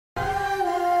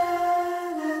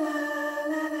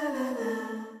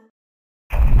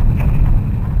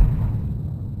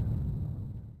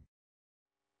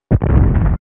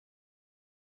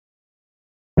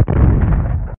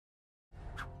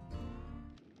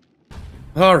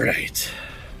All right.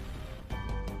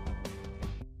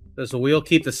 Does the wheel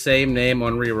keep the same name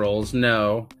on rerolls?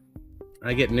 No.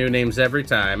 I get new names every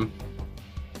time.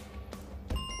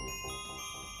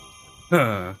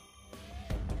 Huh.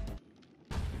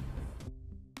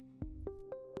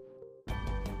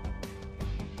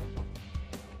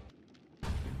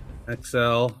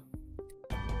 XL.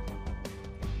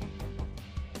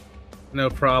 No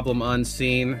problem,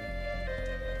 unseen.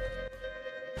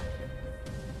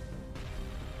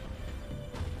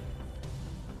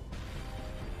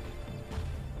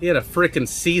 He had a frickin'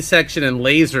 C-section and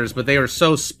lasers, but they were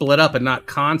so split up and not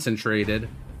concentrated.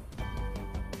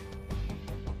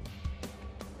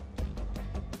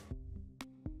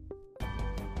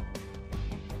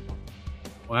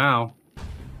 Wow.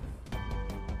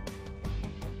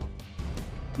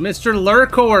 Mr.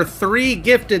 Lurkor, 3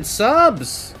 gifted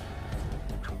subs.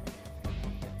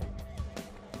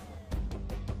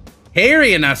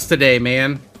 Harrying us today,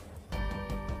 man.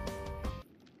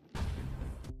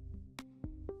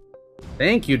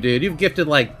 Thank you, dude. You've gifted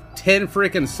like 10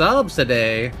 freaking subs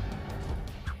today.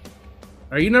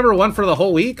 Are you number 1 for the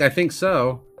whole week? I think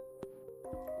so.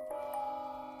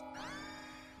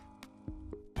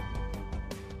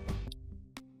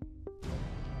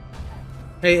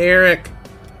 Hey, Eric.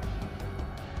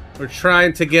 We're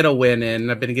trying to get a win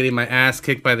in. I've been getting my ass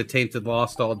kicked by the Tainted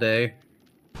Lost all day.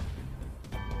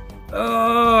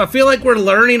 Oh, I feel like we're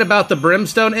learning about the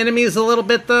Brimstone enemies a little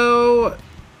bit, though.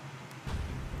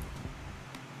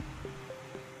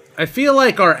 I feel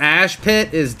like our Ash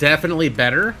Pit is definitely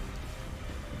better.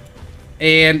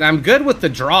 And I'm good with the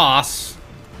Dross.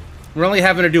 We're only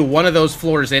having to do one of those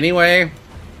floors anyway.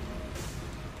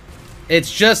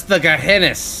 It's just the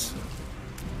Gehennis.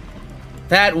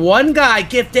 That one guy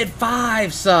gifted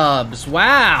 5 subs.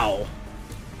 Wow.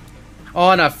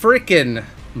 On a freaking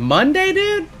Monday,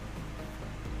 dude?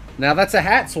 Now that's a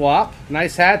hat swap.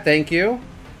 Nice hat, thank you.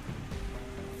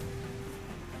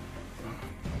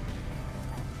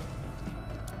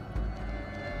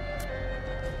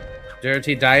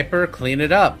 Dirty diaper, clean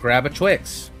it up. Grab a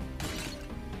Twix.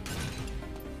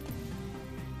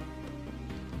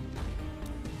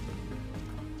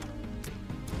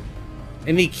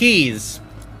 Any keys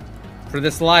for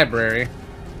this library?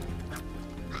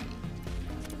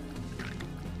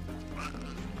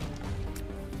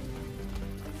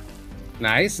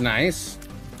 Nice, nice.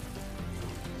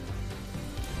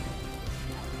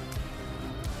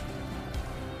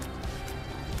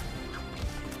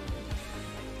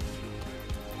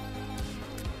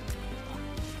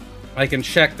 I can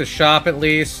check the shop at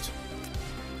least.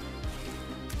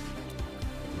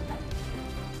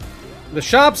 The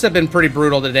shops have been pretty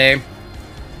brutal today.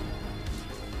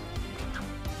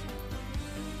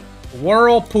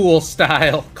 Whirlpool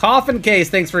style. Coffin case,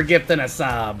 thanks for gifting a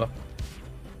sub.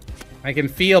 I can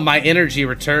feel my energy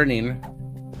returning.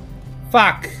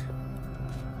 Fuck.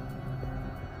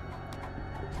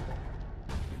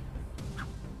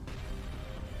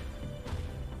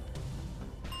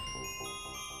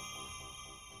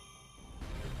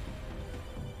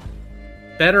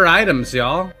 Better items,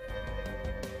 y'all.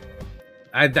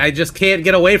 I just can't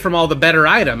get away from all the better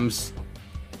items.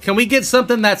 Can we get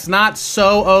something that's not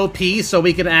so OP so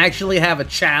we can actually have a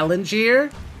challenge here?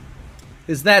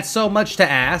 Is that so much to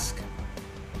ask?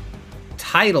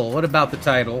 Title. What about the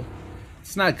title?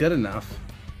 It's not good enough.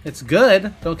 It's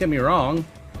good. Don't get me wrong.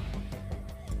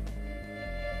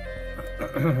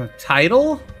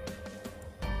 Title?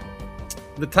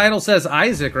 The title says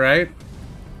Isaac, right?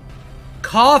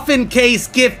 Coffin case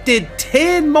gifted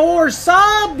 10 more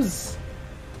subs!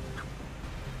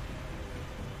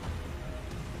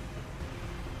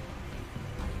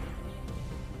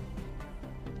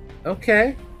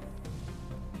 Okay.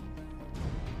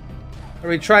 Are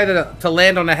we trying to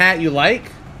land on a hat you like?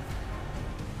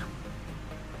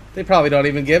 They probably don't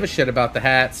even give a shit about the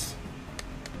hats.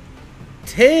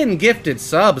 10 gifted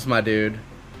subs, my dude.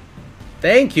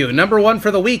 Thank you. Number 1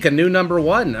 for the week. A new number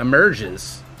 1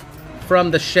 emerges from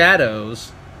the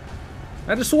shadows.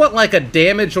 I just want like a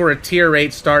damage or a tier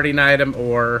rate starting item,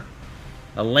 or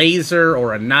a laser,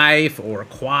 or a knife, or a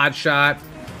quad shot.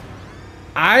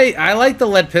 I like the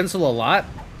lead pencil a lot.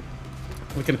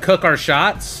 We can cook our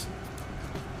shots.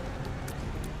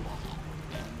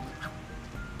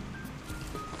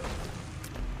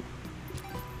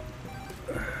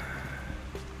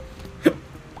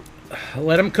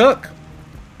 Let him cook.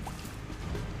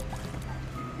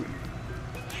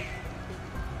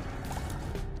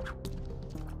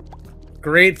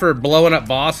 Great for blowing up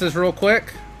bosses real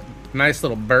quick. Nice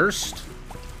little burst.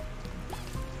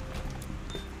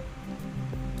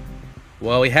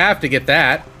 Well, we have to get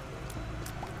that.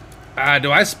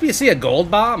 Do I see a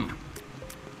gold bomb?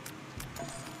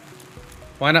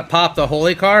 Why not pop the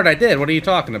holy card? I did. What are you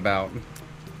talking about?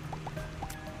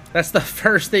 That's the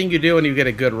first thing you do when you get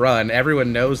a good run.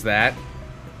 Everyone knows that.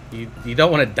 You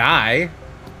don't want to die.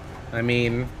 I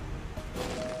mean,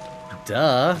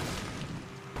 duh.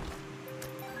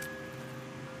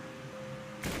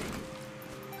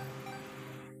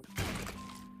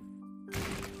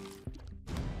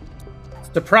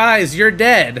 Surprise, you're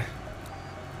dead.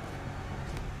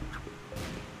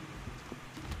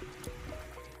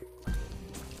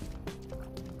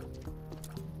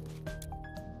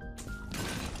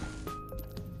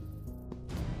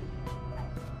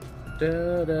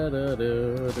 Da, da, da,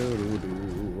 da, da,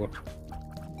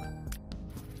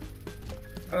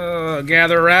 da.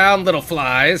 Gather around, little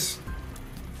flies.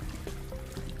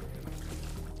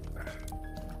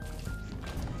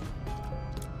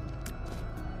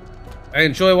 I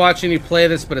enjoy watching you play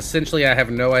this, but essentially I have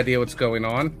no idea what's going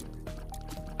on.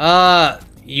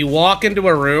 You walk into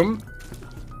a room,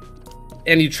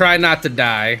 and you try not to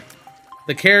die.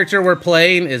 The character we're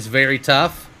playing is very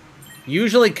tough.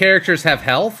 Usually characters have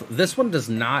health. This one does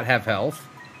not have health.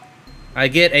 I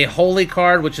get a holy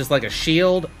card, which is like a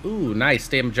shield. Ooh, nice.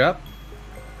 Damage up.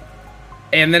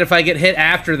 And then if I get hit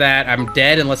after that, I'm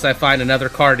dead unless I find another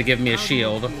card to give me a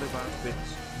shield.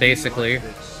 Basically.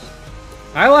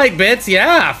 I like bits,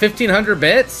 yeah. 1,500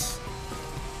 bits.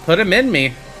 Put them in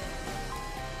me.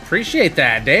 Appreciate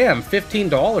that. Damn,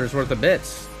 $15 worth of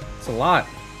bits. It's a lot.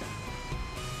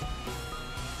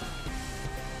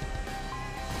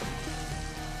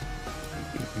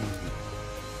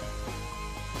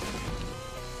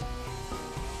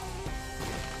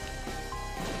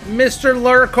 Mr.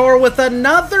 Lurkor with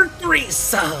another 3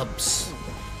 subs.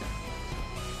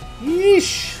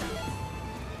 Yeesh.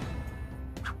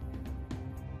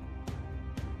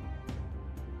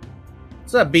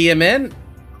 What's up, BMN?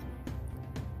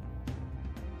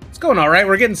 It's going all right.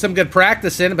 We're getting some good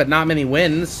practice in, but not many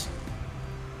wins.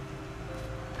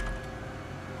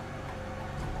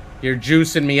 You're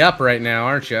juicing me up right now,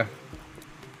 aren't you?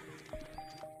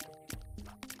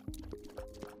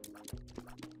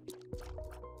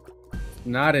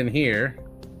 Not in here.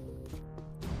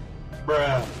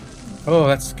 Bruh. Oh,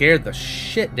 that scared the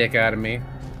shit dick out of me.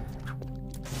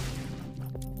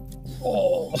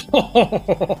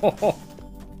 Oh.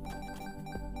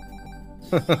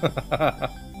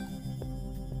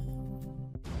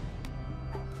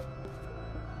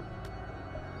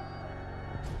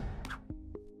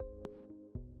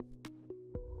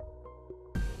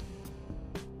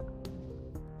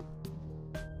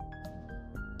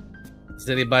 Does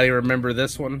anybody remember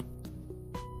this one?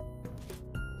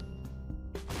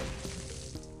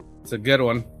 It's a good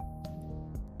one.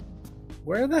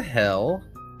 Where the hell?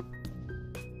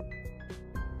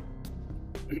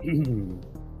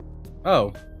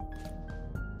 Oh.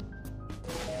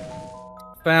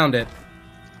 Found it.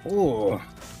 Ooh.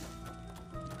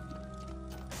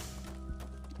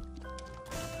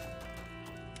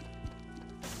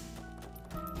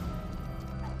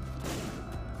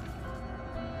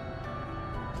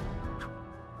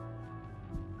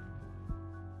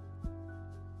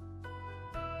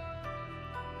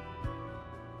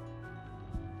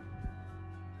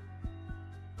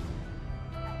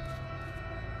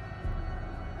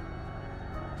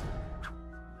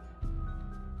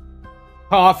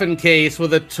 Coffin Case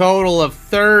with a total of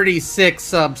 36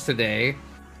 subs today.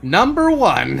 Number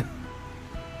 1.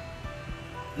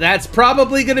 That's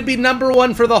probably going to be number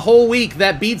 1 for the whole week.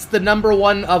 That beats the number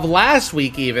 1 of last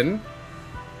week even.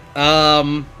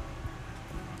 Sheesh.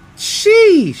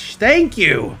 Thank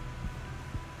you.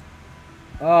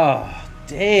 Oh,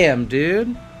 damn,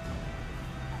 dude.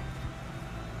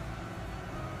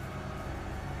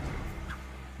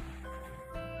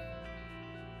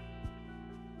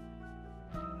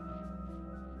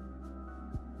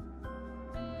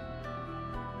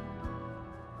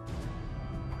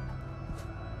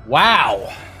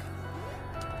 Wow.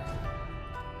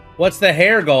 What's the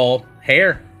hair goal?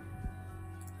 Hair?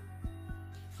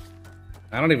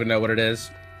 I don't even know what it is.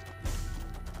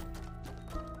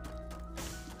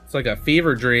 It's like a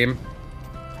fever dream.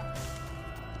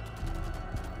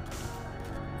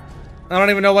 I don't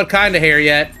even know what kind of hair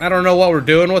yet. I don't know what we're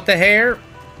doing with the hair.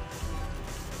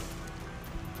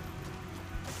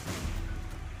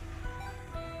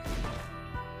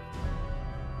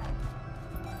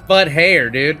 But hair,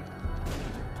 dude.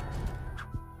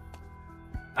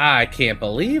 I can't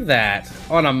believe that.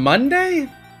 On a Monday?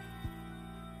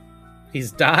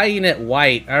 He's dyeing it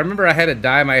white. I remember I had to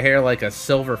dye my hair like a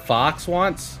silver fox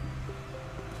once.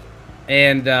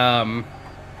 And,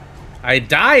 I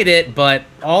dyed it, but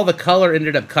all the color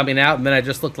ended up coming out, and then I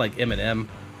just looked like Eminem.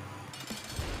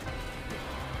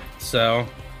 So,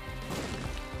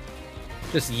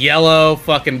 just yellow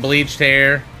fucking bleached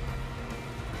hair.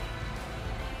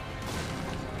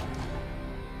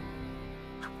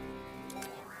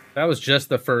 That was just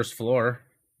the first floor.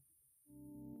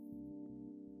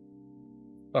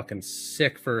 Fucking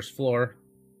sick first floor.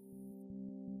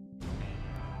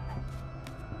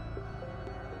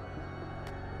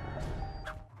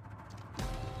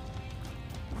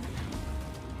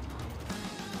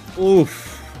 Oof.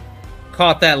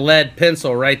 Caught that lead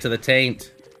pencil right to the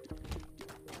taint.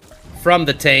 From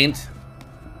the taint.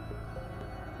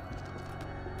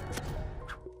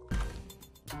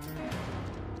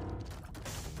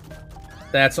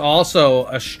 That's also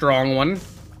a strong one.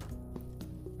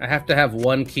 I have to have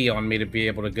one key on me to be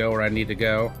able to go where I need to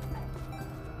go.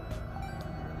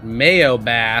 Mayo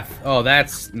bath. Oh,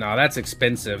 that's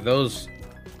expensive. Those,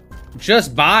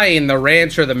 just buying the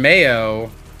ranch or the mayo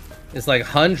is like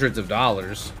hundreds of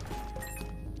dollars.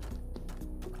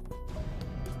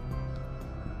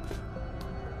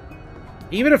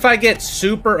 Even if I get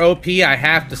super OP, I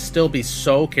have to still be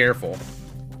so careful.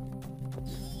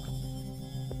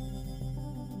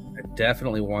 I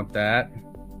definitely want that.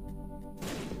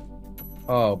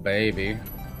 Oh, baby.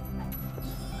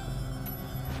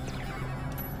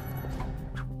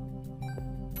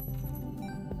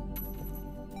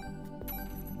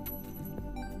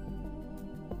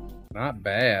 Not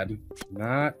bad.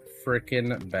 Not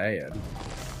freaking bad.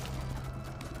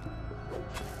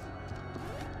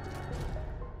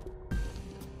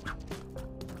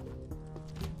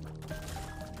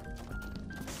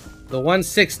 The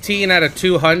 116 out of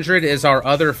 200 is our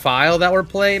other file that we're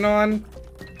playing on.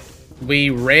 We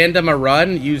random a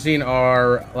run using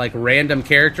our, like, random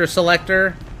character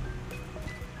selector.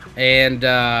 And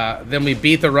then we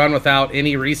beat the run without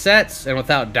any resets and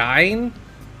without dying.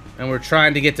 And we're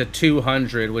trying to get to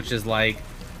 200, which is like,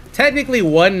 technically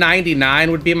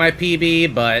 199 would be my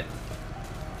PB, but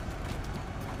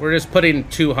we're just putting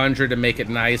 200 to make it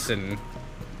nice and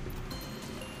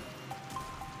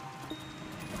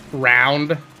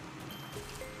round.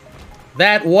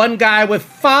 That one guy with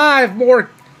 5 more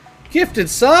gifted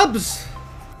subs.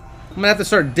 I'm gonna have to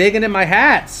start digging in my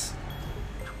hats.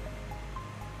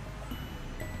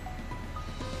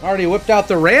 Already whipped out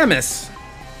the Ramus.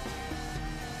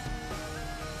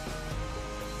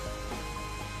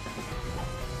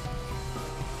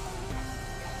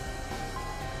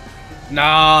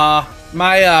 Nah,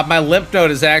 my lymph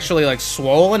node is actually like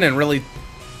swollen and really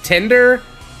tender.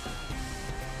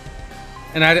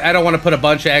 And I don't want to put a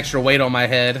bunch of extra weight on my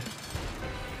head.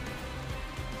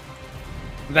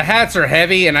 The hats are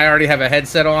heavy, and I already have a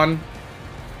headset on.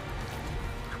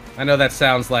 I know that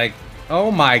sounds like...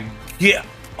 Oh my...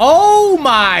 Oh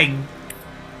my...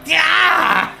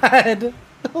 God!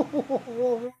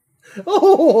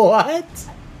 What?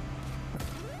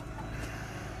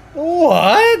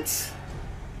 What?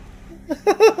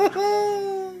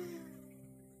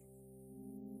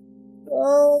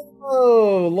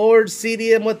 Oh, Lord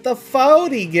CDM with the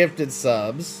 40 gifted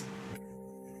subs.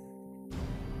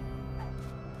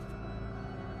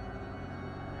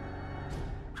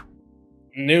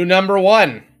 New number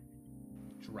 1.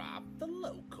 Drop the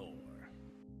low core.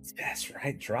 That's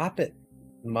right, drop it.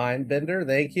 Mindbender,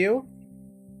 thank you.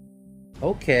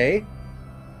 Okay.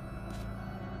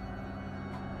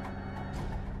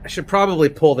 I should probably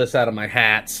pull this out of my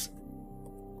hats.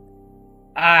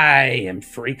 I am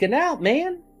freaking out,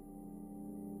 man.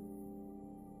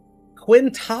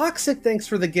 Quinn Toxic, thanks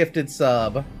for the gifted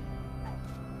sub.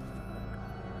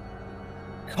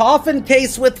 Coffin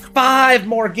Case with 5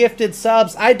 more gifted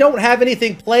subs. I don't have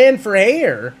anything planned for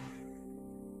hair.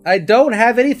 I don't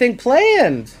have anything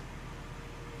planned.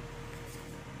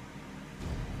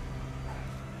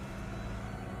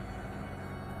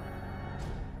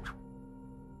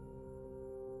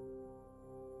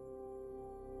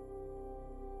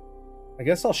 I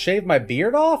guess I'll shave my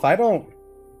beard off? I don't...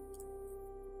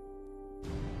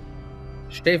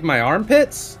 Shave my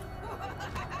armpits?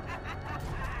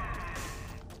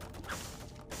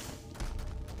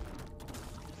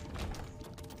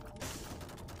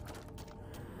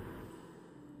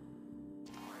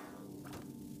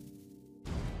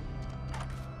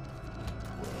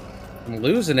 I'm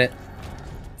losing it.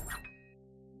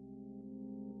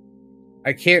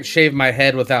 I can't shave my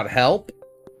head without help.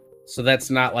 So that's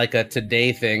not like a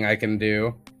today thing I can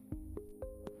do.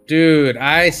 Dude,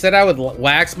 I said I would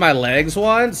wax my legs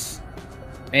once.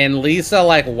 And Lisa,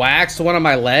 like, waxed one of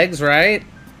my legs, right?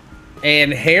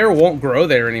 And hair won't grow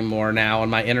there anymore now on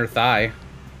my inner thigh.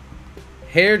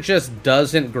 Hair just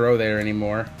doesn't grow there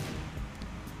anymore.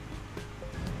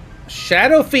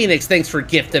 Shadow Phoenix, thanks for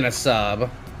gifting a sub.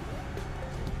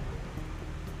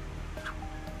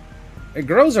 It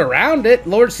grows around it.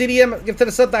 Lord CDM gifted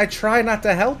a sub. I try not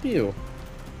to help you.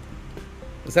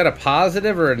 Is that a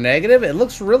positive or a negative? It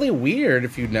looks really weird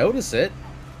if you notice it.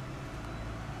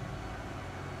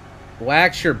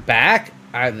 Wax your back?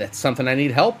 That's something I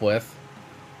need help with.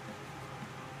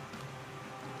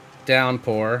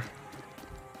 Downpour.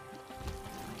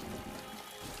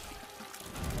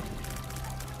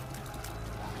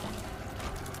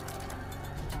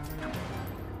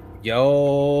 YOLO.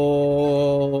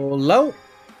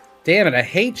 Damn it, I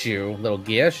hate you, little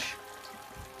Gish.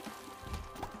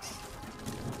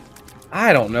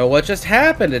 I don't know what just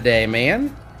happened today,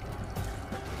 man.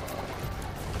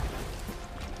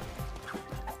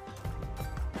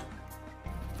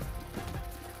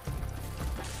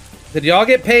 Did y'all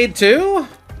get paid too?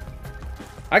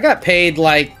 I got paid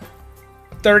like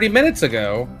 30 minutes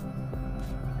ago.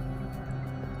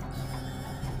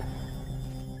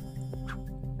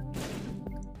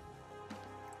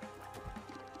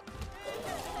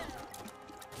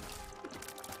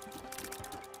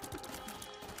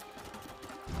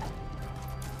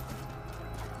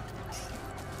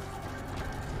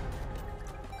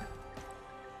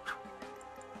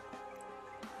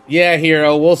 Yeah,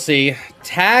 Hero, we'll see.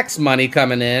 Tax money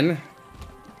coming in.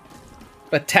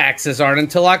 But taxes aren't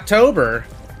until October.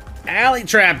 Alley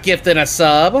Trap gifting a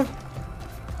sub.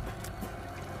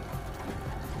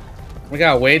 We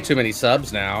got way too many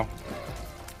subs now.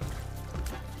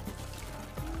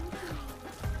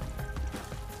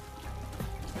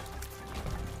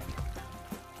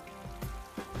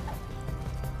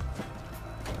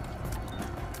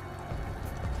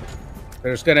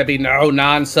 There's gonna be no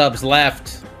non-subs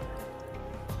left.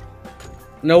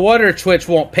 No wonder Twitch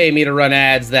won't pay me to run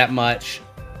ads that much.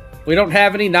 We don't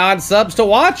have any non-subs to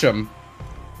watch them.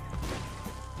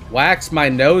 Wax my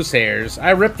nose hairs.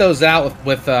 I rip those out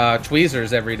with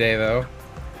tweezers every day, though.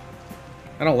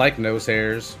 I don't like nose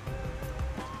hairs.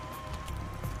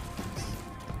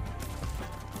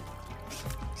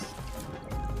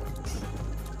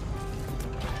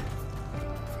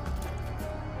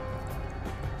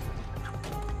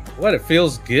 What? It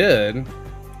feels good.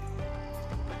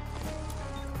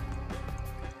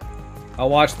 I'll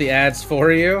watch the ads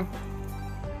for you.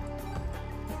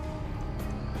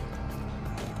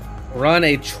 Run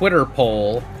a Twitter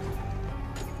poll.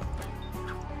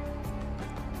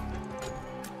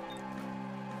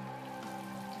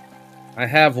 I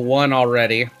have one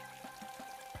already.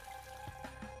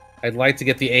 I'd like to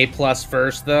get the A+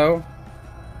 first, though.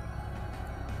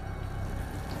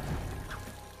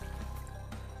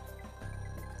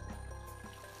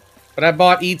 But I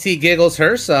bought E.T. Giggles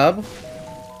her sub.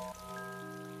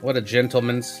 What a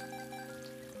gentleman's.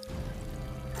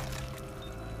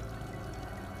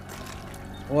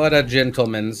 What a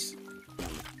gentleman's.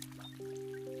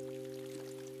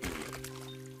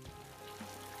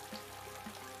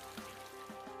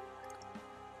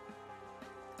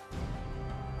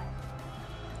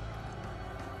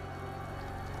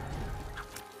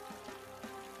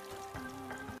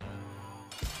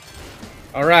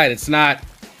 All right, it's not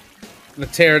the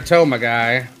Teratoma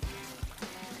guy.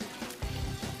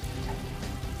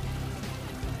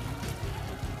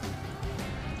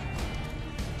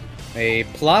 A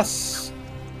plus.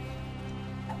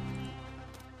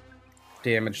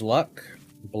 Damage luck.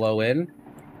 Blow in.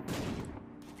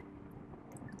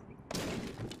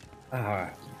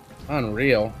 Ah,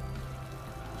 unreal.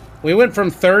 We went from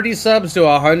 30 subs to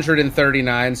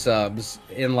 139 subs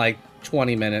in like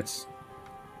 20 minutes.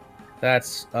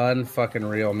 That's unfucking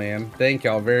real, man. Thank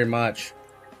y'all very much.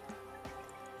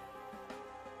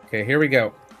 Okay, here we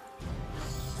go.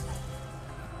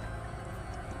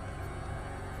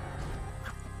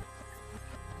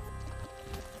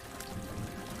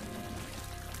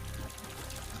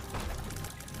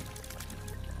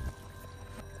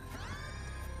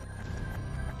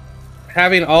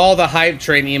 Having all the hype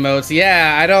train emotes.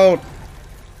 Yeah, I don't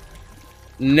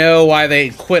know why they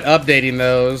quit updating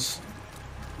those.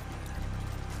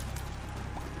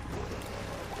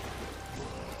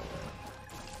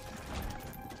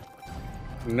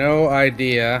 No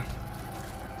idea.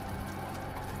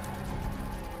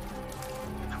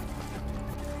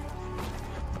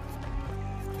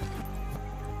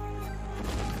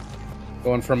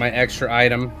 Going for my extra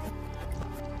item.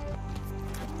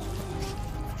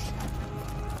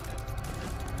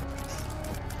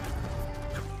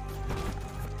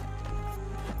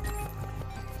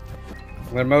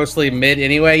 They're mostly mid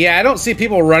anyway. Yeah, I don't see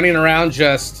people running around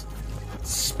just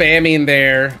spamming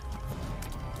their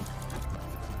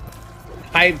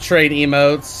Hype train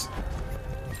emotes.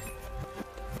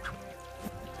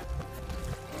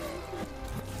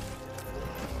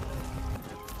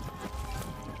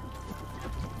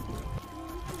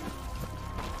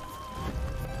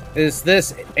 Is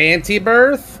this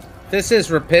anti-birth? This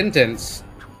is repentance.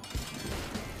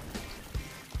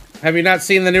 Have you not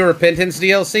seen the new Repentance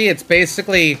DLC? It's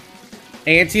basically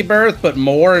anti-birth, but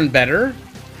more and better.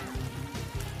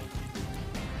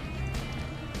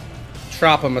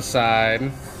 Drop him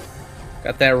aside.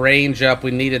 Got that range up.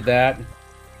 We needed that.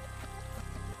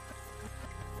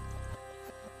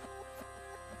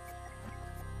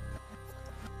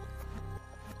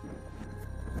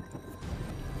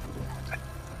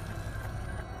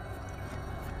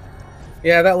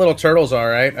 Yeah, that little turtle's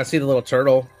alright. I see the little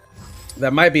turtle.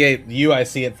 That might be you I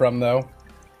see it from, though.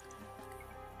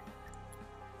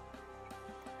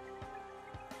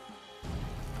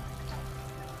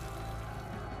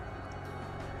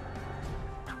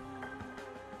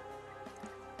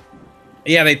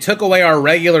 Yeah, they took away our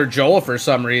regular Joel for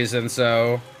some reason,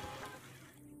 so...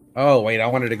 Oh, wait, I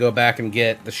wanted to go back and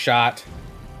get the shot.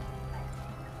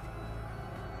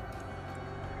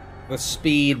 The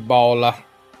speedball.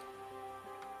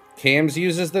 Cams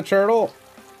uses the turtle?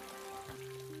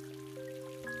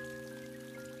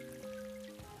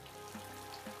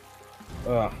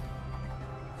 Ugh.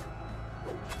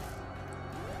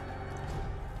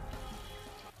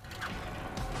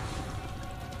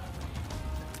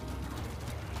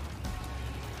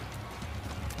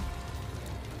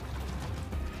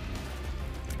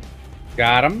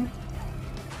 Got him.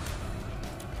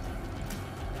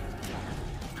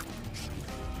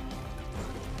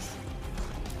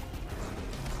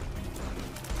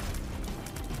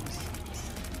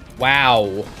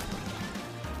 Wow.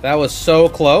 That was so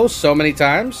close, so many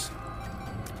times.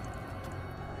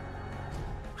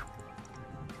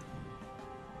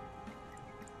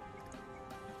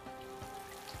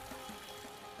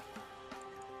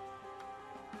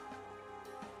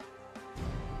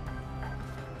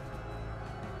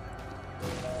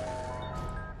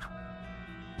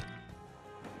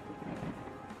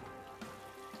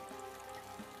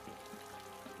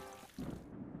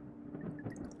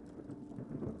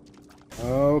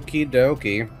 Okie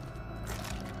dokie.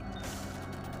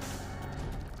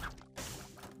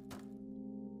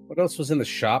 What else was in the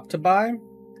shop to buy?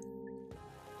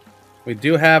 We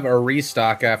do have a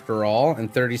restock after all,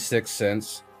 and 36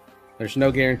 cents. There's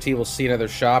no guarantee we'll see another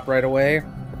shop right away.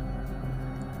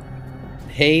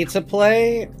 Pay to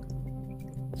play?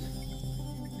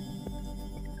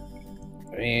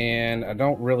 And I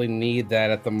don't really need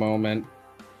that at the moment.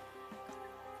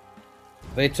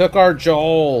 They took our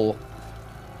Joel.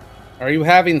 Are you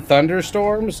having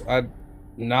thunderstorms?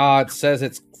 Nah, it says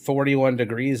it's 41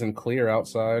 degrees and clear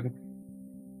outside.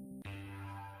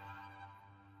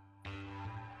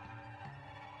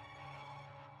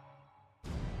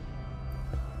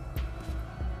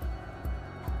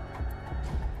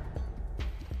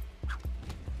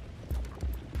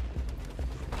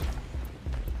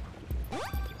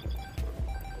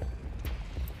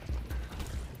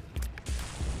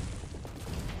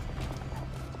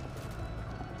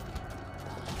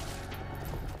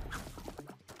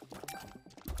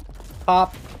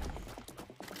 Pop.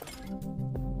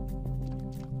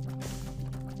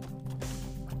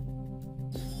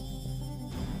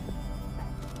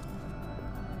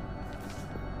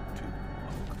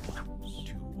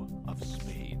 Two of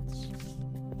spades.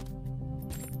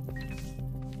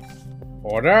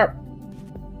 Order.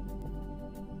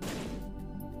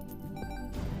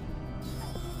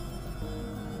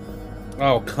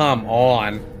 Oh, come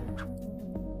on.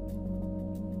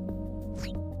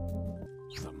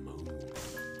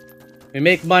 We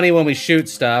make money when we shoot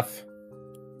stuff.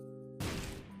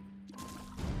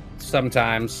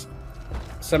 Sometimes.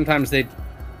 Sometimes they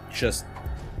just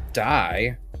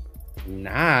die.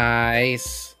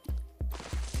 Nice.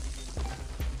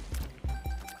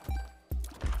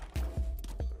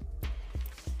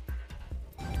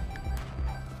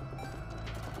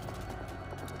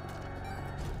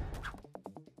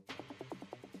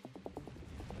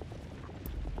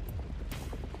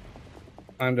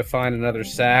 Time to find another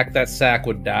sack. That sack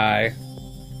would die.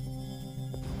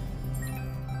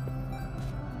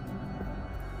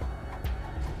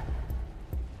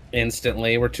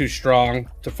 Instantly. We're too strong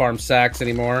to farm sacks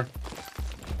anymore.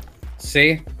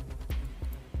 See?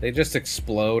 They just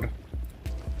explode.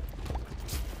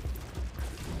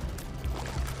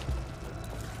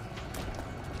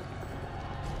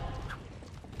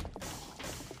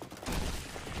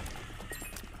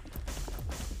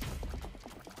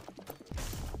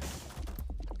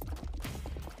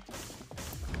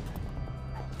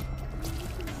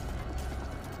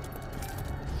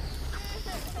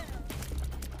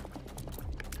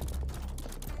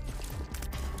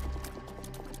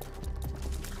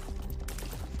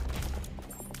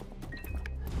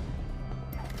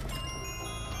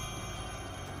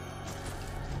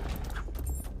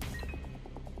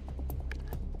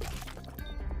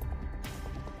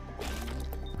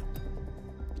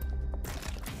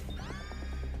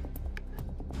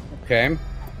 Okay.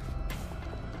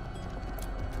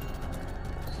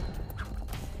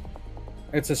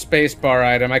 It's a spacebar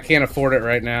item. I can't afford it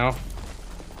right now.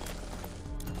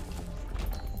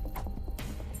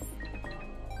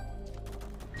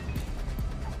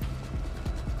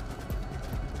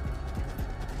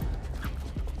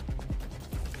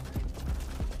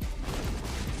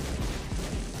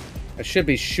 I should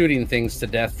be shooting things to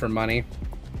death for money.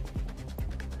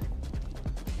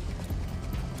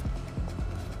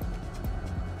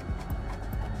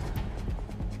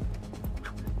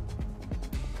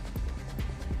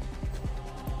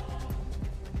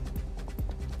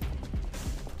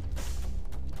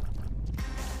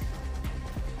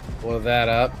 Blow that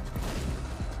up.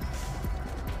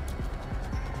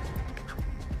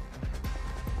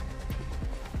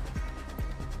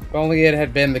 If only it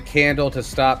had been the candle to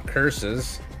stop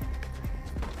curses.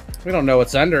 We don't know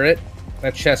what's under it.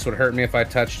 That chest would hurt me if I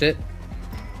touched it.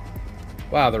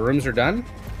 Wow, the rooms are done?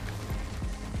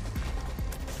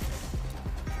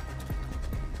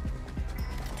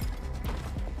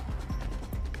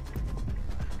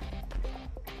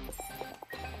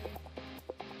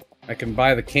 I can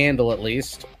buy the candle at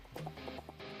least.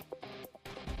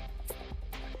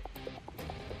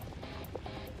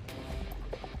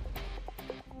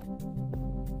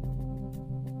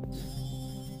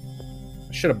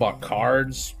 I should have bought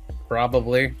cards,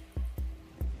 probably.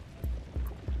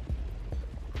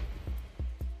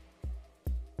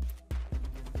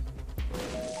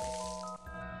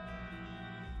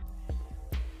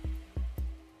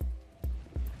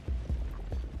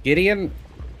 Gideon?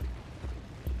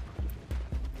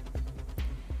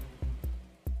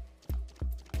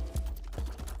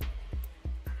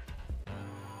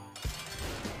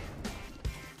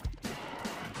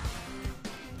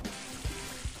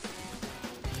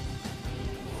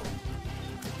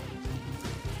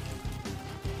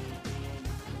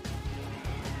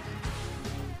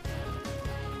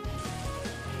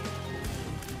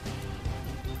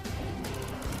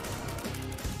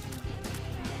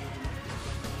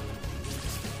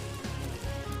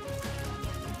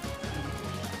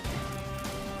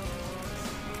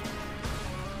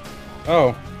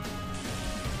 Oh.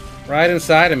 Right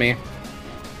inside of me.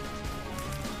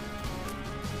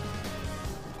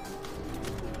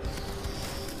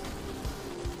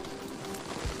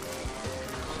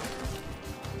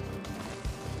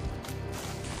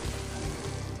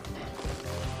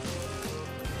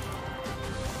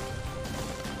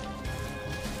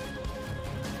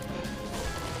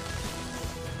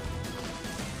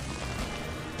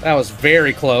 That was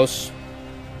very close.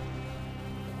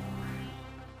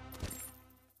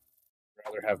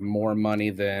 Rather have more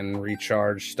money than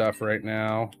recharge stuff right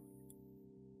now.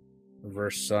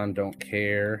 Reverse sun, don't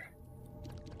care.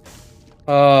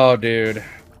 Oh, dude.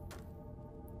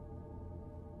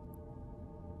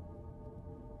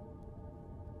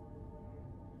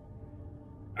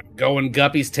 I'm going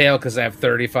Guppy's tail because I have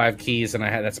 35 keys and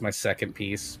that's my second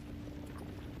piece.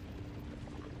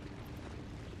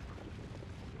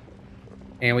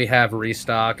 And we have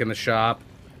restock in the shop.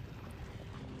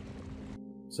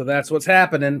 So that's what's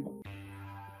happening.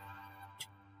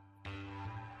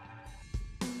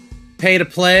 Pay to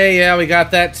play, yeah, we got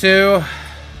that too.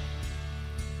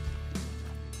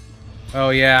 Oh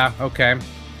yeah, okay.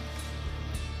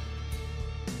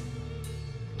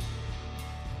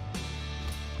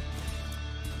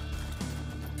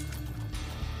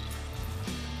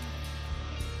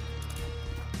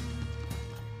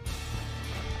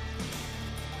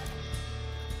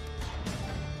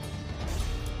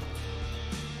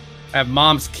 I have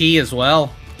Mom's key as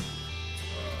well.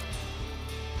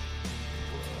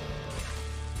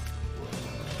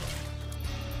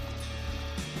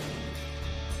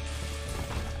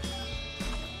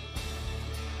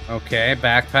 Okay,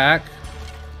 backpack.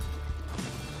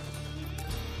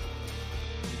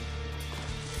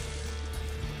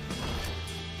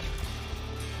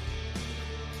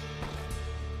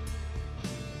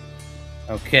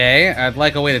 Okay, I'd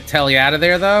like a way to tell you out of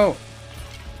there, though.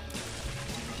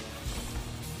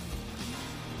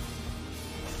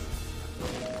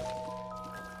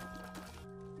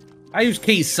 I use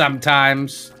keys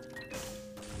sometimes.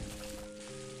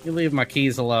 You leave my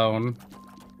keys alone.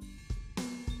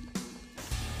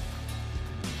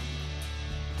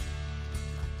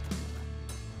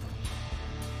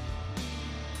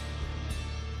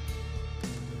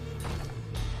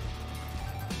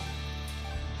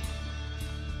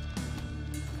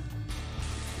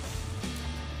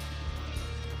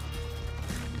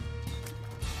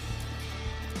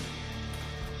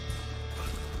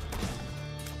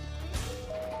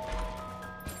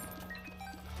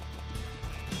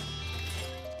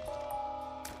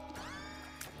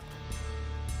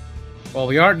 Well,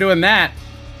 we aren't doing that.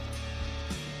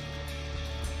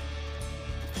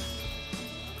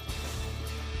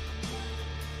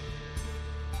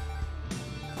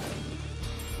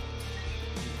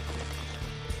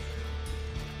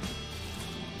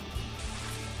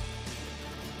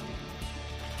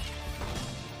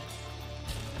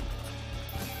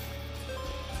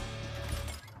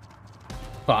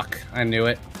 Fuck, I knew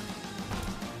it.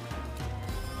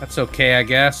 That's okay, I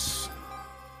guess.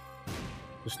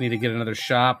 Just need to get another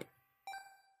shop.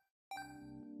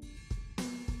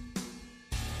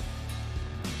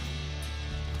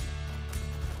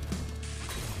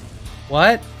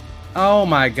 What? Oh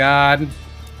my god.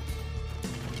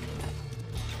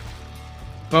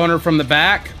 Boner from the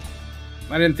back?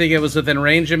 I didn't think it was within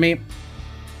range of me.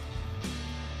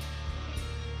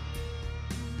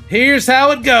 Here's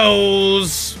how it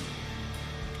goes.